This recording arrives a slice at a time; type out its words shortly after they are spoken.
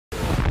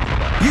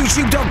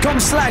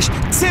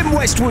YouTube.com/Tim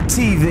Westwood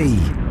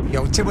TV.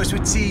 Yo, Tim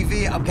Westwood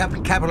TV. I'm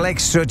Capital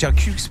XTRA.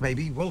 Jacquees,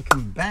 baby.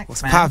 Welcome back.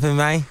 What's poppin',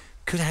 man?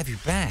 Good to have you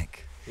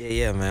back.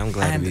 Yeah, man. I'm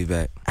glad to be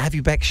back. Have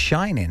you back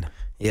shining?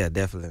 Yeah,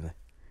 definitely.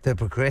 The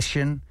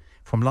progression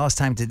from last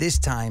time to this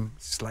time,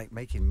 it's like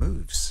making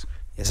moves.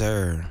 Yes,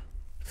 sir.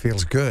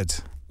 Feels good.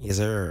 Yes,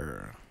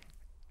 sir.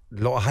 A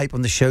lot of hype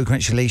on the show.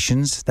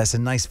 Congratulations. That's a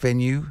nice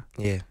venue.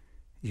 Yeah.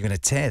 You're going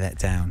to tear that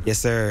down. Yes,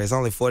 sir. It's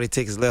only 40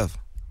 tickets left.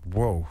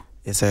 Whoa.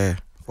 Yes, sir.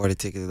 40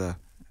 tickets left.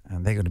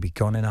 And they're going to be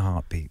gone in a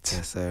heartbeat.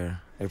 Yes, sir.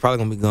 They're probably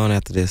going to be gone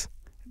after this.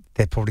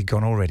 They're probably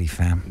gone already,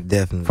 fam.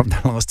 Definitely. From the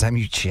last time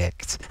you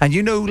checked. And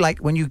you know, like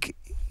when you...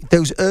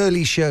 Those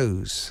early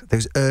shows,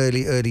 those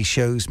early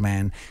shows,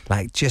 man,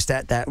 like just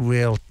at that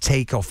real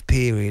takeoff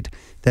period,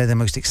 they're the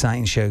most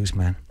exciting shows,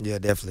 man. Yeah,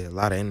 definitely. A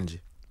lot of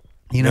energy.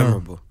 You know,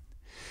 memorable.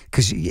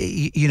 Because,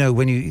 you know,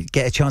 when you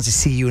get a chance to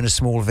see you in a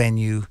small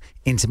venue,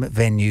 intimate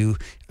venue,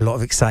 a lot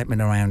of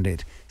excitement around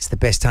it. It's the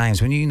best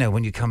times. When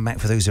when you come back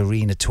for those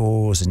arena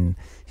tours and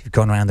you've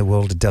gone around the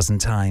world a dozen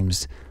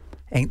times,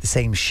 ain't the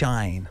same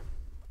shine.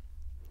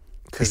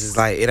 Because it's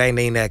like, it ain't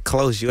even that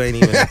close. You ain't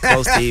even that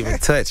close to even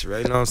touch,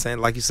 right? You know what I'm saying?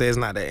 Like you say, it's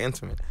not that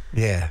intimate.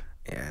 Yeah.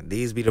 Yeah,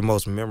 these be the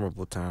most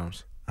memorable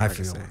times. I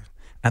feel.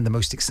 And the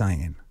most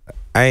exciting.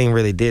 I ain't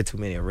really did too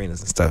many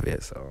arenas and stuff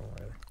yet, so.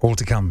 All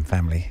to come,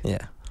 family.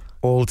 Yeah.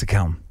 All to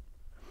come.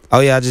 Oh,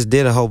 yeah, I just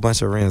did a whole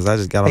bunch of arenas. I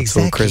just got off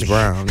to Chris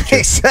Brown.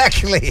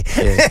 Exactly.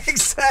 Yeah.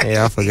 Exactly.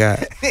 Yeah, I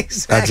forgot.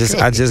 Exactly.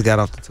 I just got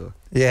off the tour.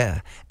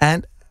 Yeah.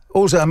 And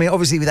also, I mean,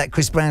 obviously with that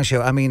Chris Brown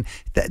show, I mean,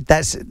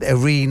 that's the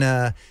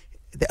arena,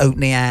 the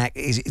opening act,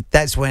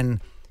 that's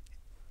when,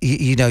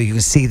 you know, you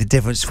can see the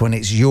difference when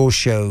it's your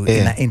show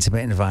in that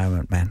intimate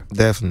environment, man.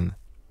 Definitely.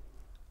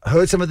 I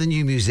heard some of the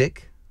new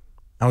music.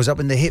 I was up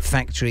in the Hit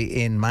Factory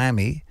in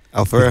Miami.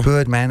 Oh, for real?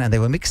 Birdman, and they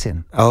were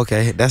mixing. Oh,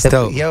 okay. That's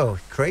dope. Yo,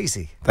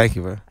 crazy. Thank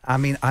you, bro. I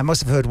mean, I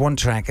must have heard one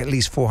track at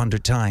least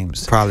 400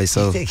 times. Probably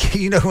so.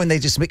 You know when they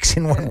just mix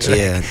in one track?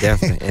 Yeah,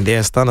 definitely. And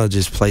then Stunner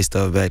just play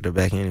stuff back to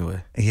back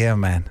anyway. Yeah,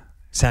 man.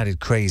 Sounded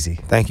crazy.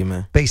 Thank you,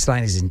 man.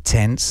 Bassline is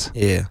intense.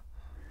 Yeah.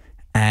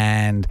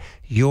 And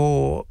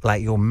your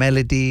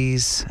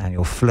melodies and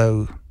your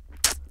flow,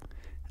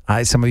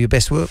 it's some of your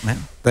best work, man.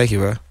 Thank you,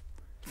 bro.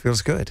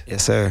 Feels good.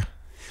 Yes, sir.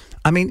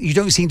 I mean, you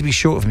don't seem to be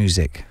short of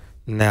music.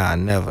 Nah,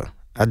 never.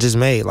 I just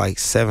made like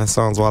 7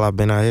 songs while I've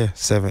been out here.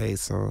 7, 8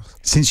 songs.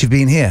 Since you've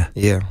been here?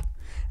 Yeah.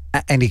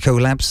 Any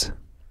collabs?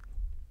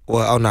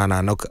 Well,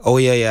 no. Oh,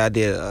 yeah, I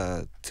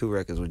did 2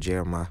 records with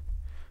Jeremiah.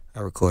 I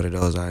recorded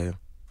those out here.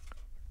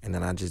 And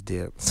then I just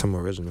did some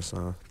original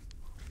songs.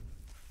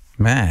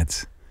 Mad.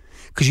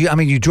 Because,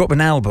 you drop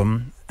an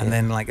album, and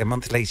then like a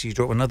month later you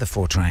drop another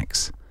 4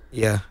 tracks.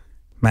 Yeah.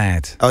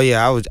 Mad. Oh,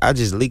 yeah, I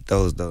just leaked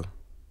those, though.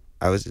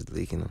 I was just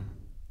leaking them.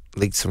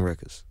 Leaked some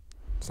records.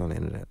 It's on the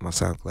internet, my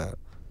SoundCloud.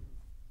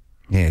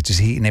 Yeah, just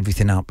heating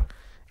everything up.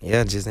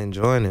 Yeah, just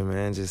enjoying it,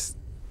 man. Just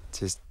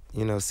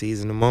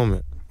seizing the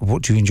moment.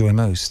 What do you enjoy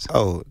most?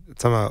 Oh,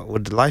 talking about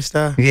with the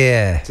lifestyle?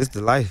 Yeah. Just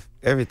the life,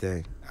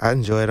 everything. I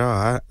enjoy it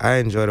all. I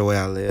enjoy the way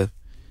I live.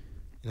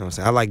 You know what I'm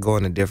saying? I like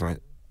going to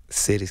different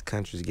cities,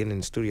 countries, getting in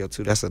the studio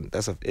too.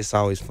 It's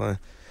always fun.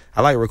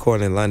 I like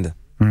recording in London.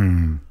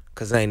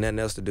 Cause there ain't nothing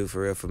else to do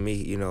for real. For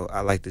me, I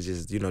like to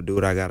just, do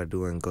what I gotta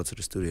do and go to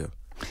the studio.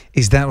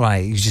 Is that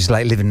right? You just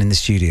like living in the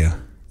studio?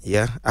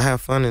 Yeah, I have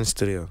fun in the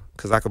studio.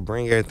 Cause I could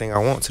bring everything I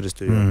want to the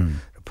studio.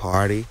 The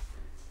party.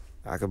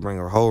 I could bring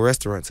a whole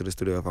restaurant to the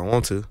studio if I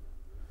want to.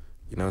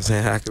 You know what I'm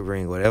saying? I could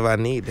bring whatever I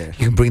need there.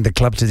 You can bring the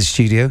club to the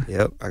studio?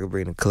 Yep, I could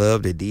bring the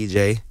club, the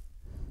DJ.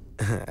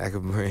 I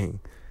could bring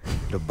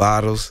the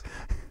bottles.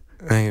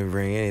 I can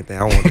bring anything.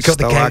 I want the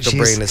stove. I could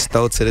bring the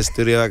stove to the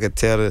studio. I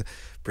could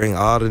bring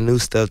all the new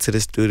stuff to the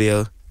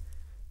studio.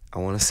 I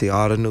want to see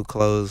all the new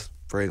clothes.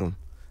 Bring them.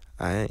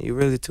 You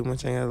really too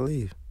much ain't gotta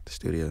leave the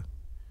studio.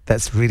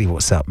 That's really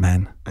what's up,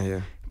 man. Yeah.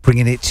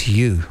 Bringing it to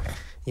you.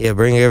 Yeah,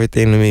 bring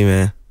everything to me,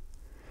 man.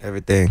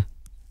 Everything.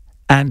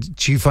 And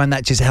do you find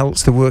that just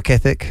helps the work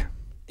ethic?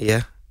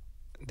 Yeah,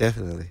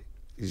 definitely.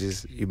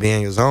 You be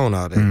in your zone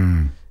all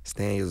day.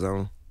 Stay in your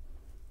zone.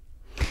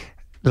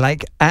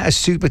 Like at a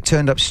super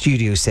turned up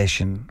studio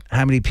session,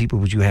 how many people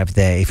would you have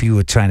there if you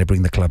were trying to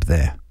bring the club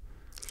there?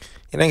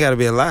 It ain't got to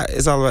be a lot.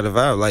 It's all about the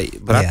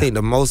vibe. But I think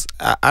the most,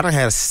 I done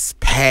had a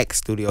packed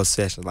studio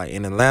session. Like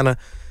in Atlanta,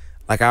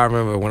 like I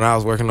remember when I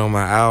was working on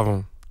my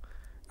album,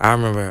 I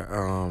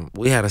remember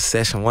we had a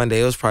session one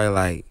day. It was probably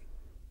like,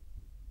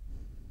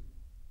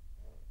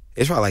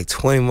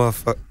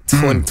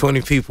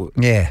 20 people.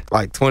 Yeah.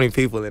 Like 20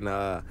 people in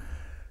the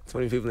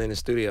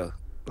studio.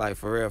 Like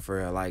for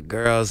real. Like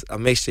girls, a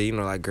mixture,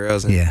 like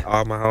girls and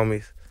all my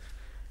homies.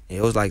 And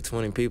it was like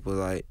 20 people,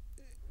 like,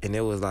 and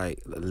it was like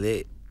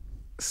lit.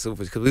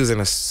 Super, because we was in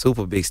a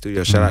super big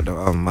studio. Shout out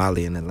to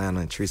Molly in Atlanta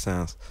and Tree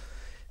Sounds.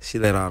 She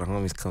let all the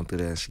homies come through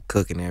there. She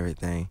cooking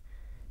everything.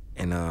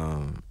 And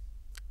I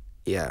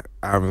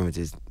remember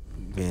just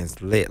being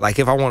lit. Like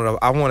if I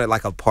wanted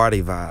like a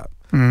party vibe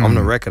on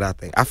the record, I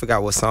think. I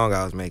forgot what song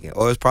I was making.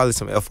 Or it was probably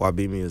some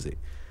FYB music.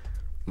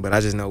 But I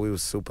just know we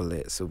was super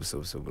lit.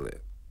 Super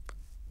lit.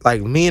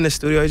 like me in the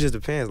studio, it just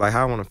depends. Like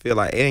how I want to feel.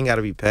 Like it ain't got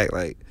to be packed.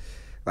 Like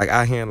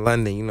out here in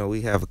London, you know,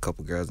 we have a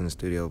couple girls in the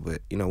studio,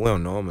 but you know, we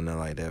don't know them or nothing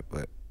like that.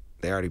 But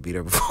they already be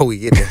there before we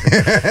get there.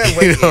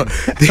 You know,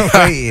 they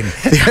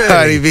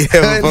already be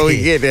there before we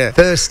get there.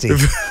 Thirsty.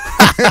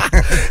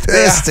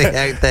 Thirsty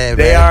out there, man.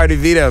 They already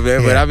be there,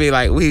 man. Yeah. But I be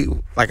like,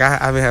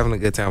 I've been having a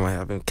good time.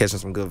 I've been catching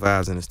some good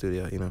vibes in the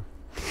studio, you know.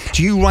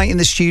 Do you write in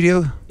the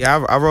studio?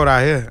 Yeah, I wrote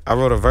out here. I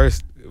wrote a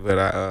verse, but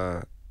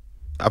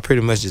I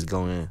pretty much just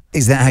go in.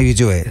 Is that how you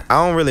do it?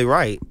 I don't really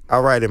write. I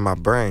write in my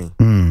brain.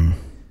 Mm.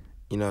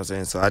 You know what I'm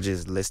saying? So I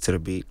just listen to the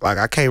beat. Like,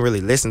 I can't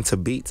really listen to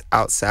beats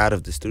outside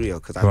of the studio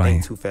because I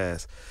think too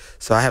fast.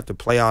 So I have to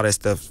play all that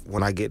stuff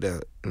when I get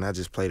there, and I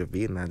just play the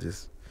beat, and I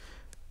just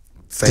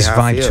say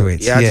how I feel. To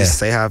it. Yeah, I just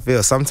say how I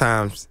feel.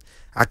 Sometimes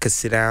I could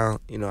sit down,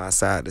 you know,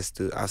 outside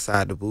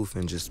the booth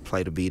and just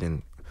play the beat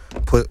and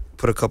put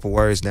a couple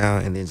words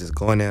down, and then just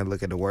go in there and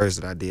look at the words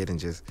that I did and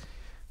just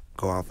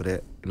go off of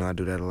that. You know, I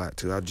do that a lot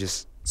too. I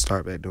just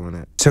start back doing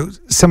that. So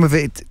some of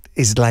it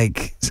is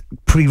like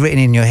pre-written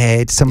in your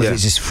head, some of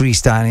it's just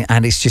freestyling,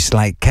 and it's just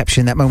like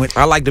capturing that moment.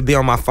 I like to be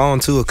on my phone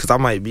too, because I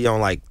might be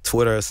on like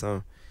Twitter or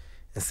something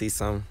and see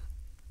something,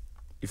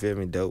 you feel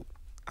me, dope.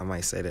 I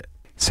might say that.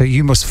 So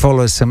you must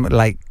follow some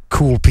like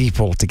cool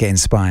people to get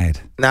inspired.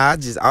 Nah,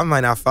 I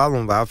might not follow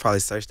them, but I'll probably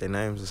search their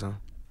names or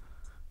something.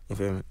 You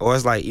feel me? Or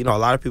it's like, you know, a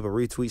lot of people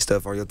retweet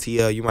stuff on your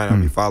TL. You might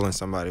not be following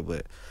somebody,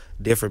 but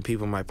different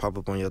people might pop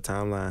up on your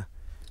timeline.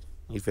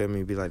 You feel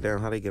me? Be like, damn,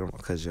 how they get them?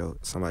 Because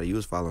somebody you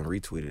was following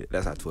retweeted it.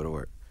 That's how Twitter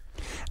works.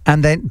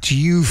 And then, do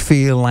you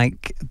feel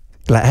like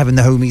having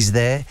the homies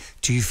there?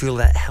 Do you feel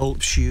that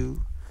helps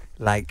you,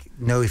 like,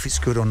 know if it's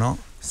good or not?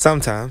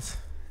 Sometimes.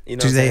 You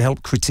know, do they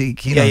help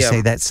critique? You know, say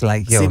that's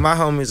like, yo. See, my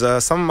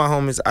homies, some of my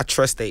homies, I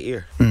trust their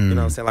ear. You know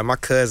what I'm saying? Like my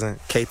cousin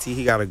KT,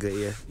 he got a good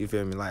ear. You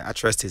feel me? Like I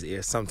trust his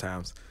ear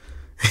sometimes.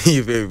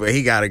 You feel me? But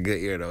he got a good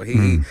ear though.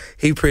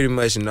 He pretty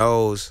much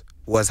knows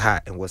what's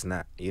hot and what's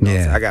not. You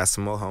know, I got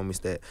some more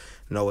homies that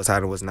know what's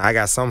hot and what's not. I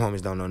got some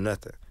homies don't know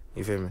nothing.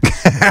 You feel me?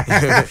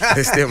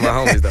 They're still my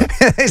homies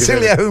though. They're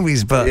still your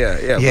homies, but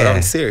yeah. But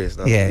I'm serious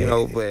though. Yeah, you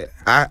know, but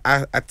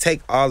I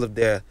take all of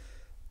their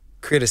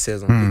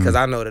criticism because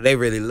I know that they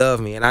really love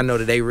me, and I know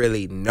that they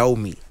really know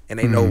me, and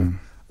they know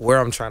where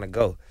I'm trying to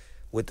go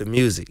with the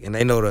music, and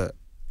they know the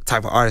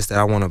type of artist that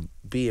I want to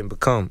be and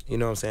become. You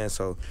know what I'm saying?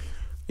 So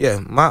yeah,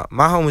 my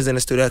homies in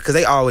the studio, because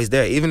they always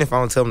there. Even if I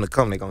don't tell them to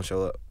come, they gonna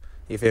show up.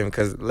 You feel me?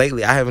 Because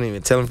lately I haven't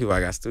even telling people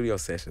I got studio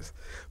sessions,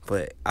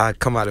 but I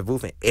come out of the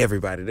booth and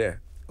everybody there,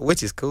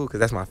 which is cool because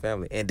that's my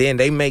family. And then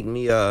they make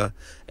me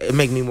it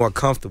make me more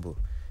comfortable.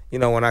 You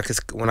know, when I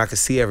could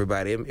see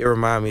everybody, it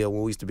reminded me of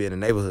when we used to be in the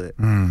neighborhood.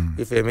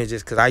 You feel me?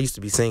 Just because I used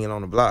to be singing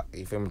on the block.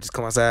 You feel me? Just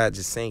come outside,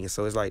 just singing.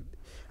 So it's like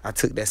I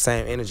took that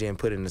same energy and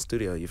put it in the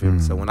studio. You feel me?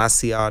 So when I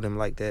see all them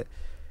like that,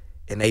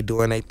 and they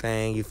doing their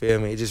thing, you feel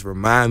me? It just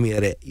remind me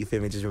of that. You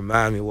feel me? Just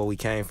remind me of where we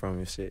came from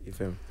and shit. You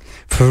feel me?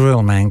 For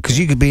real, man. Because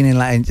you could be in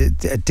like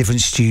a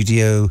different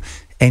studio.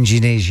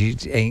 Engineers, you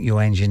ain't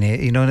your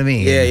engineer. You know what I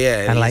mean?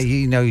 Yeah. And like,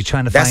 you know, you're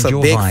trying to find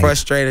your vibe. That's a big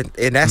frustrating,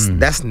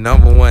 and that's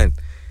number one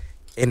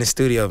in the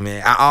studio,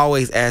 man. I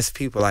always ask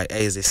people like,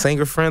 "Hey, is it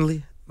singer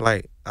friendly?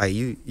 Like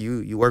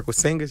you work with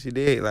singers? You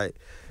did like,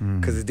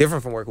 because it's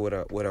different from working with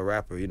a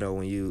rapper. You know,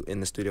 when you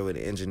in the studio with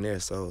an engineer.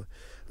 So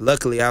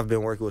luckily, I've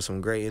been working with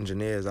some great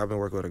engineers. I've been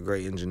working with a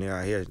great engineer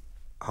out here.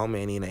 Homie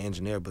ain't even an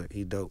engineer, but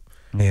he dope.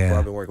 Yeah, who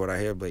I've been working with out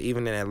here. But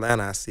even in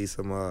Atlanta, I see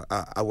some.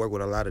 I work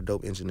with a lot of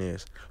dope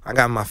engineers. I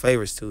got my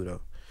favorites too, though. You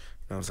know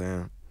what I'm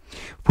saying?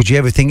 Would you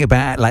ever think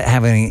about like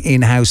having an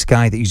in-house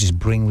guy that you just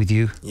bring with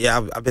you?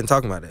 Yeah, I've been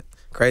talking about that.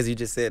 Crazy you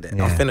just said that.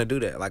 Yeah. I'm finna do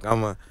that.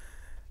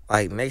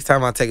 Like next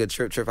time I take a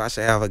trip, I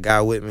should have a guy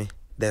with me.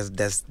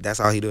 That's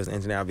all he do as an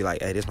engineer. I'll be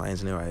like, hey, this is my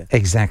engineer right here.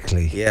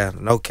 Exactly. Yeah,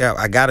 no cap.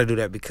 I gotta do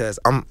that because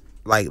I'm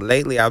like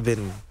lately I've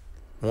been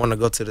wanting to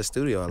go to the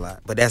studio a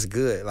lot, but that's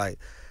good. Like,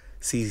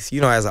 see,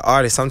 you know, as an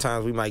artist,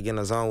 sometimes we might get in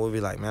a zone. We'll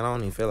be like, man, I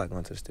don't even feel like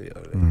going to the studio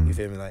today. You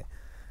feel me?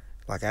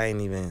 Like I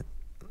ain't even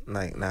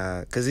like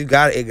nah, cause you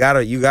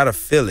gotta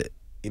feel it.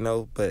 You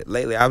know, but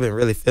lately I've been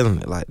really feeling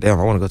it. Like, damn,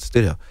 I want to go to the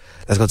studio.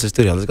 Let's go to the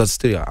studio. Let's go to the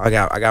studio. I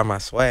got my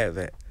swag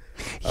back.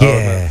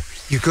 Yeah,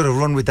 you've got to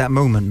run with that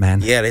moment,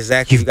 man. Yeah,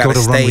 exactly. You've got to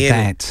run with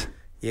that.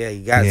 Yeah,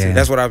 you got to.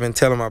 That's what I've been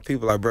telling my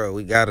people. Like, bro,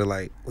 we gotta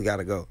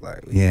go.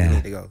 Like, we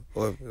need to go.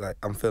 Or like,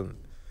 I'm feeling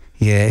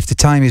it. Yeah, if the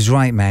time is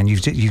right, man,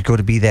 you've got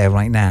to be there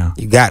right now.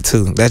 You got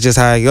to. That's just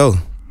how I go.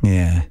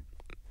 Yeah,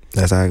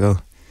 that's how I go.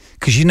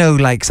 Because, you know,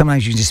 like,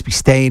 sometimes you just be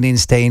staying in,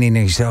 and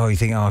you say, you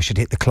think, I should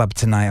hit the club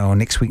tonight or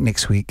next week. You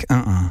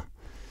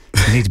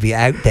need to be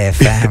out there,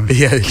 fam.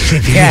 Yeah, you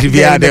need to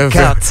be out there,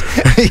 fam.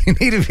 You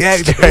need to be out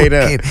there. Straight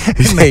up.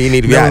 You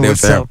need to be out there, fam.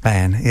 What's up,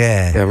 man?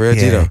 Yeah. Yeah, real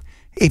G, though.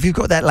 If you've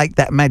got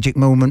that magic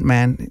moment,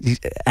 man,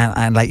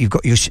 and like, you've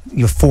got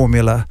your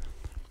formula,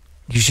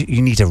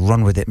 you need to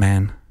run with it,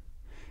 man.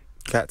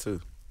 Got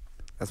to.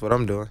 That's what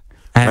I'm doing.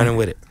 Running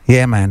with it.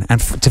 Yeah, man. And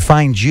to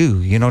find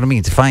you know what I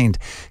mean? To find,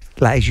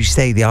 like, as you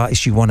say, the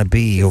artist you want to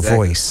be, your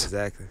voice.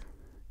 Exactly.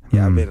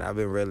 Yeah, I've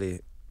been really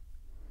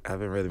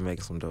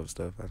making some dope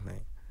stuff, I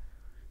think.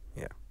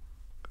 Yeah.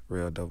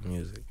 real dope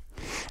music.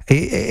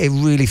 It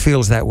really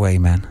feels that way,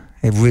 man.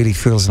 It really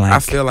feels like. I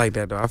feel like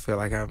that though. I feel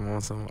like I'm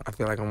on some. I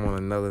feel like I'm on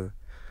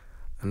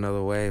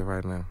another wave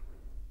right now.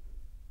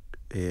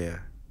 Yeah,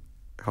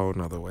 whole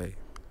nother wave.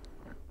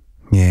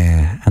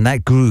 Yeah, and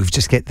that groove,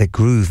 just get the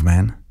groove,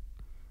 man.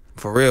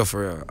 For real,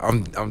 for real.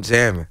 I'm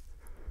jamming.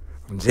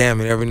 I'm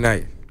jamming every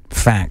night.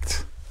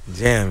 Fact.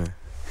 Jamming.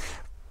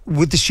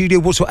 With the studio,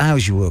 what sort of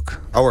hours you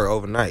work? I work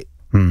overnight.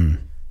 Hmm.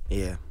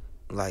 Yeah,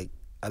 like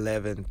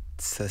 11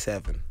 to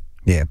 7.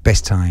 Yeah,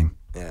 best time.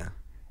 Yeah.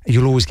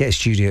 You'll always get a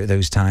studio at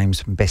those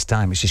times. Best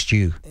time, it's just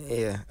you.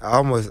 Yeah, I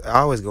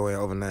always go in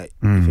overnight.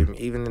 You feel me?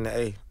 Even in the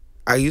A.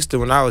 I used to,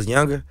 when I was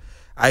younger,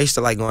 I used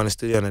to like going to the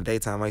studio in the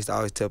daytime. I used to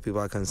always tell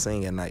people I couldn't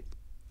sing at night.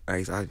 I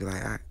used to always be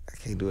like, I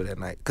can't do it at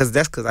night. Because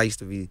I used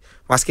to be,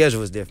 my schedule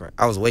was different.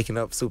 I was waking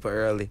up super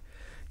early,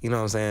 you know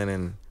what I'm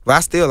saying? But I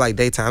still like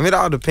daytime. It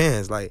all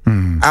depends. Like,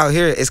 out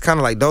here, it's kind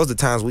of like those are the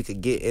times we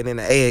could get. And in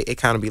the A, it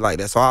kind of be like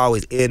that. So I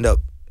always end up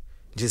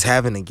just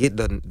having to get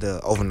the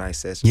overnight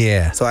session.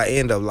 Yeah. So I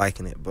end up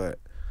liking it. But,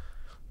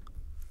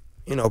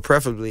 you know,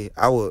 preferably,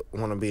 I would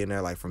want to be in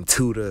there like from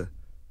 2 to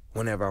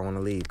whenever I want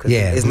to leave. Because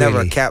it's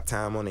never a cap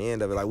time on the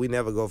end of it. Like, we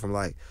never go from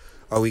like,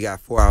 oh, we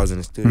got 4 hours in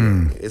the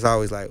studio. It's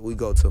always like, we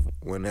go to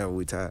whenever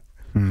we tired.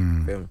 Feel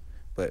me?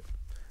 But,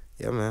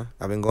 yeah, man,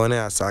 I've been going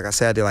there. So, like I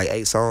said, I did like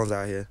 8 songs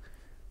out here.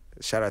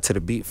 Shout out to the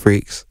Beat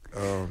Freaks.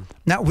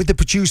 Now, with the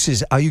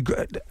producers, are you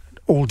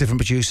all different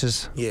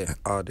producers? Yeah,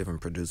 all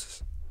different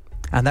producers.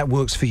 And that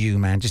works for you,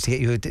 man, just to get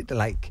you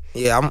like.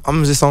 Yeah,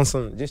 I'm just on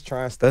some, just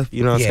trying stuff.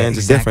 You know what I'm saying?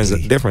 Just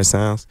exactly. different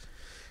sounds,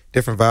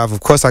 different vibe. Of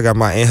course, I got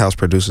my in-house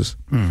producers,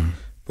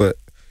 but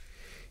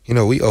you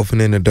know, we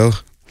opening the door.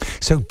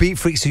 So Beat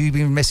Freaks, who you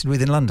been messing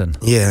with in London?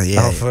 Yeah.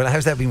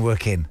 How's that been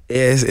working?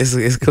 Yeah,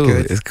 it's cool.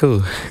 It's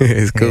cool.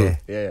 It's cool.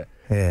 Yeah.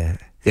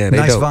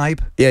 Nice vibe.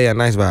 Yeah,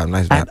 nice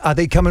vibe. And are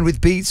they coming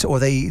with beats, or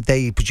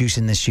they produce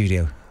in the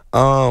studio?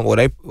 Well,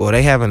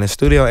 they have in the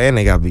studio and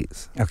they got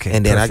beats. Okay.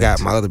 And then I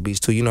got my other beats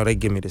too. You know, they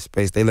give me the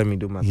space. They let me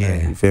do my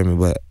thing. You feel me?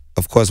 But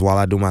of course, while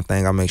I do my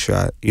thing, I make sure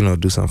I,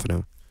 do something for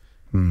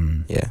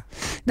them. Yeah.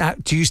 Now,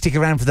 do you stick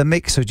around for the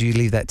mix, or do you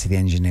leave that to the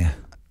engineer?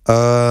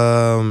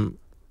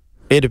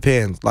 It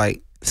depends.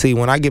 Like, see,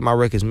 when I get my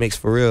records mixed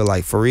for real,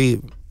 like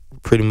Fareed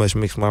pretty much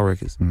mixed my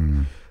records.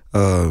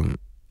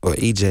 Or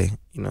EJ,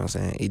 you know what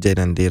I'm saying? EJ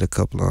done did a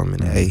couple of them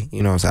in the A.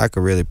 You know what I'm saying? I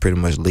could really pretty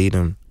much lead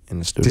them in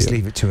the studio. Just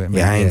leave it to it, man.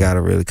 Yeah, I ain't got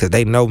to really, because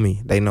they know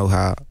me. They know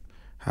how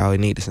it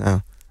need to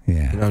sound. Yeah.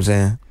 You know what I'm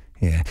saying?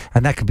 Yeah.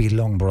 And that could be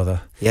long,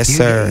 brother. Yes,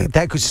 sir.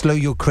 That could slow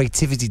your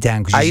creativity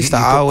down. I used to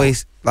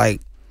always,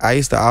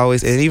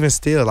 and even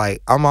still,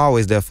 like, I'm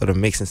always there for the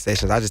mixing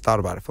sessions. I just thought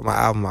about it. For my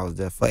album, I was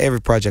there. For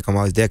every project, I'm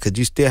always there, because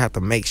you still have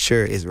to make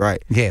sure it's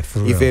right. Yeah, for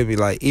real. You feel me?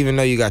 Like, even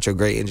though you got your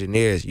great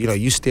engineers,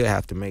 you still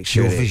have to make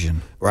sure your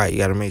vision. Right, you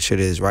got to make sure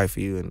that it's right for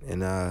you.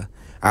 And I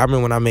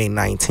remember when I made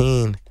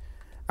 19,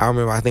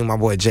 I think my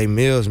boy Jay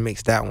Mills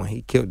mixed that one.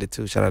 He killed it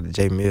too. Shout out to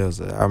Jay Mills.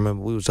 I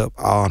remember we was up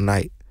all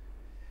night.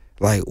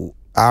 Like,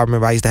 I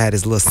remember I used to have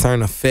this little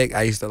certain effect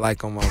I used to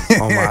like on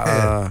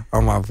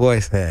my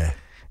voice. Yeah.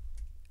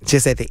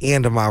 Just at the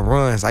end of my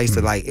runs, I used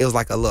to like, it was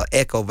like a little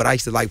echo, but I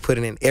used to like put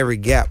it in every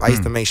gap. I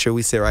used to make sure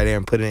we sit right there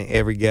and put it in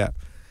every gap.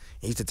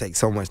 It used to take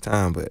so much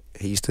time, but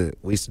we used to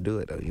do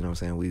it though. You know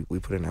what I'm saying? We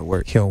put in that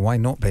work. Yo, why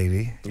not,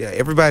 baby? Yeah,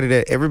 everybody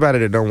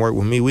that don't work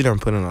with me, we done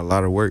put in a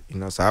lot of work.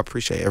 So I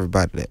appreciate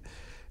everybody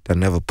that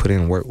never put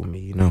in work with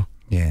me.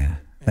 Yeah,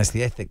 that's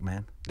the ethic,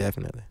 man.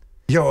 Definitely.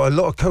 Yo, a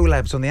lot of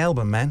collabs on the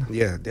album, man.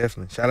 Yeah,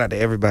 definitely. Shout out to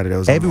everybody that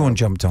was Everyone on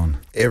jumped on.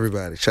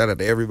 Everybody. Shout out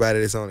to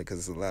everybody that's on it, because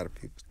it's a lot of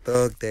people.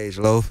 Thug, Dej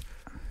Loaf,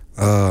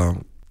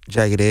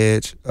 Jagged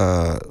Edge,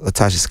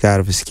 Latasha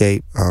Scott of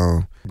Escape,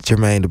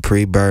 Jermaine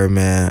Dupri,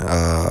 Birdman,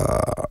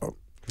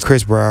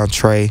 Chris Brown,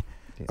 Trey.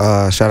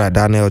 Shout out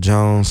Donnell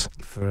Jones.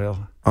 For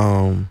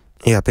real.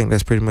 Yeah, I think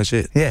that's pretty much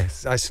it.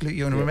 Yes, I salute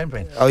you on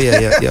remembering. Oh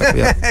yeah.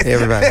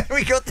 Everybody.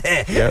 We got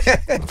there.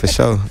 Yep, for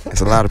sure. It's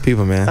a lot of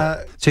people,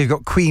 man. So you've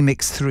got Queen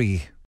Mix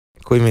 3.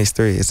 Queen Mix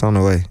 3, it's on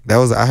the way.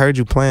 I heard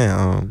you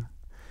playing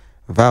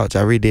Vouch.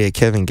 I redid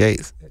Kevin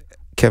Gates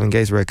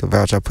record,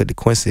 Vouch. I put the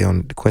Quincy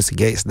on the Quincy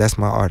Gates. That's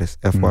my artist,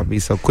 FYB.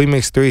 So Queen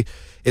Mix 3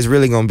 is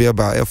really gonna be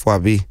about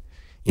FYB.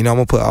 I'm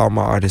gonna put all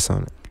my artists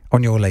on it.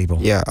 On your label?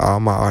 Yeah, all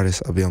my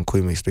artists will be on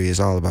Queen Mix 3. It's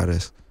all about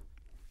us.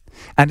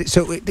 And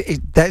so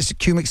that's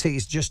Q Mix 3.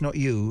 It's just not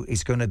you.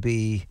 It's gonna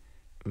be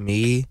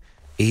me,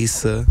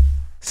 Issa,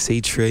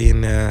 C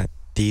Trillionaire,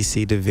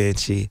 DC Da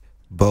Vinci,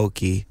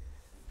 Boki,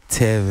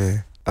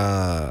 Tevin,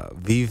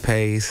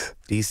 V-Pace,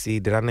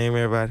 DC. Did I name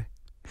everybody?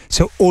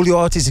 So all your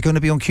artists are going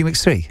to be on Q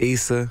Mix 3?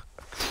 Issa.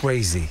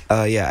 Crazy.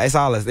 Yeah, it's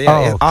all us.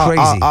 Yeah,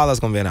 crazy. All us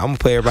going to be in there. I'm going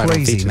to put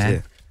everybody on features.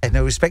 Man. Yeah.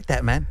 No, respect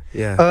that, man.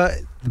 Yeah.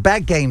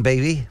 Bag Game,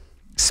 baby.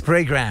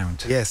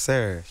 Sprayground. Yes,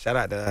 sir. Shout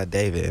out to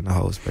David and the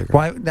whole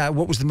Sprayground. Now,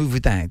 what was the move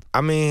with that?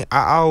 I mean,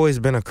 I always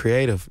been a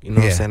creative. You know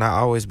what I'm saying? I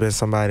always been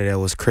somebody that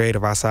was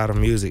creative outside of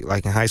music.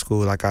 Like in high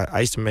school, like I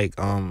used to make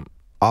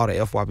all the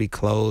FYB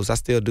clothes. I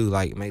still do,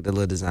 like, make the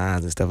little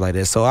designs and stuff like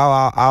that. So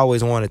I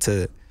always wanted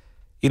to,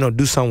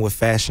 do something with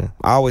fashion.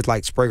 I always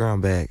liked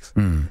Sprayground bags.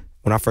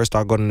 when I first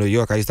started going to New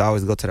York, I used to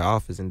always go to the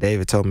office, and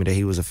David told me that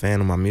he was a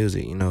fan of my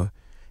music, you know.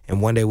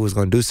 And one day we was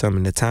gonna do something,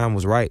 and the time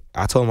was right.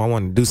 I told him I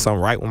wanted to do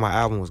something right when my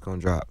album was gonna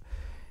drop.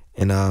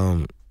 And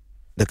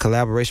the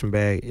collaboration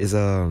bag is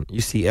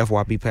you see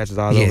FYB patches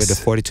all over, the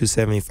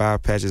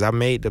 4275 patches. I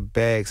made the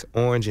bags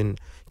orange and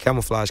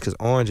camouflage because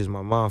orange is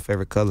my mom's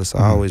favorite color, so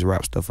I always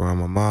wrap stuff around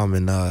my mom.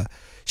 And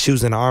she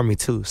was in the Army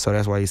too, so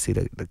that's why you see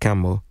the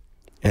camo.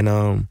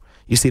 And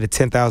you see the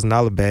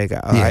 $10,000 bag.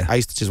 I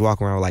used to just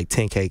walk around with like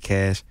 10K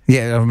cash.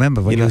 Yeah, I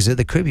remember when you was at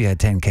the crib, you had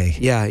 10K.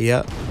 Yeah,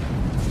 yeah.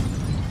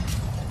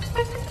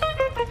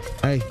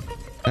 Hey,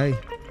 hey,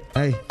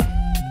 hey.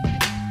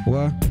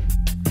 What?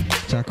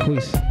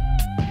 Jacquees.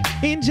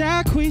 In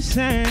Jacquees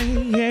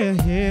sang, yeah,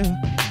 yeah.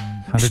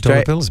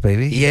 $100 bills,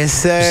 baby. Yes,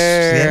 sir.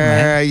 Yeah,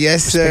 man.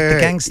 Yes, respect sir. The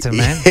gangster,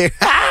 man. Yeah.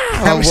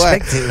 I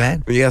respect it,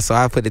 man. Yeah, so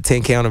I put the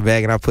 10K on the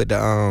bag, and I put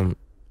the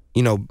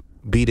you know,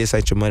 "Be This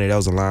Ain't Your Money." That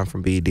was a line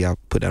from BD. I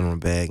put that on the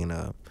bag, and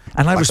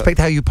I respect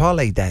how you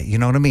parlayed that. You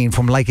know what I mean?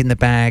 From liking the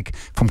bag,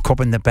 from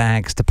copping the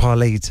bags to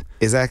parlayed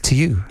to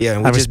you. Yeah,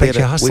 and I respect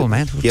your hustle,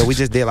 man. Yeah, we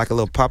just did like a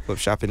little pop-up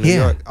shop in New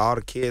York. All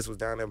the kids was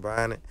down there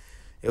buying it.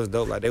 It was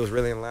dope. Like, they was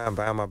really in line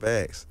buying my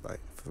bags.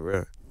 Like, for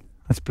real.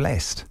 That's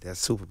blessed.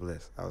 That's super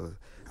blessed.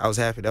 I was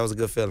happy. That was a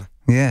good feeling.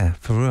 Yeah,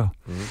 for real.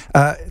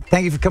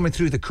 Thank you for coming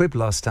through the crib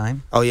last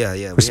time. Oh yeah,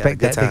 yeah. Respect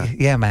that.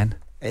 Yeah, man.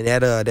 And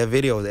that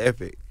video was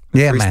epic.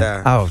 Yeah, freestyle.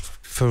 Man. Oh,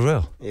 for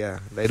real. Yeah,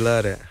 they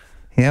love that.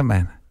 Yeah,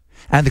 man.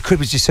 And the crib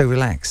was just so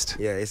relaxed.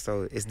 Yeah,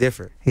 it's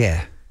different.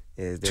 Yeah.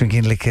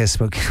 Drinking liquor,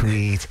 smoking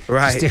weed,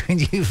 right? Just doing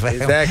you, fam.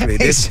 Exactly.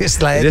 It's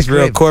just like this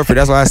real corporate.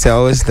 That's why I say,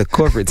 it's the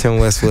corporate Tim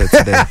Westwood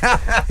today.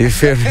 You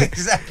feel me?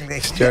 Exactly.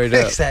 Straight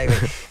up.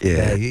 Exactly.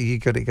 Yeah. You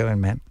got it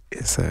going, man.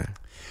 Yes, sir.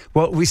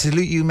 Well, we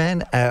salute you,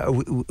 man.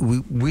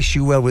 We wish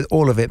you well with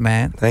all of it,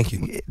 man. Thank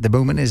you. The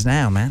moment is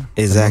now, man.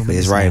 Exactly.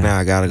 It's right now.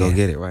 I gotta go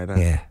get it right now.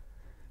 Yeah.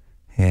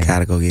 Yeah.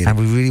 Gotta go get it. And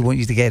we really want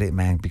you to get it,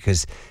 man,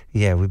 because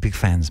we're big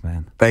fans,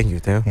 man. Thank you,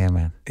 Tim. Yeah,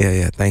 man.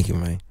 Yeah. Thank you,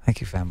 man.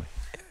 Thank you, family.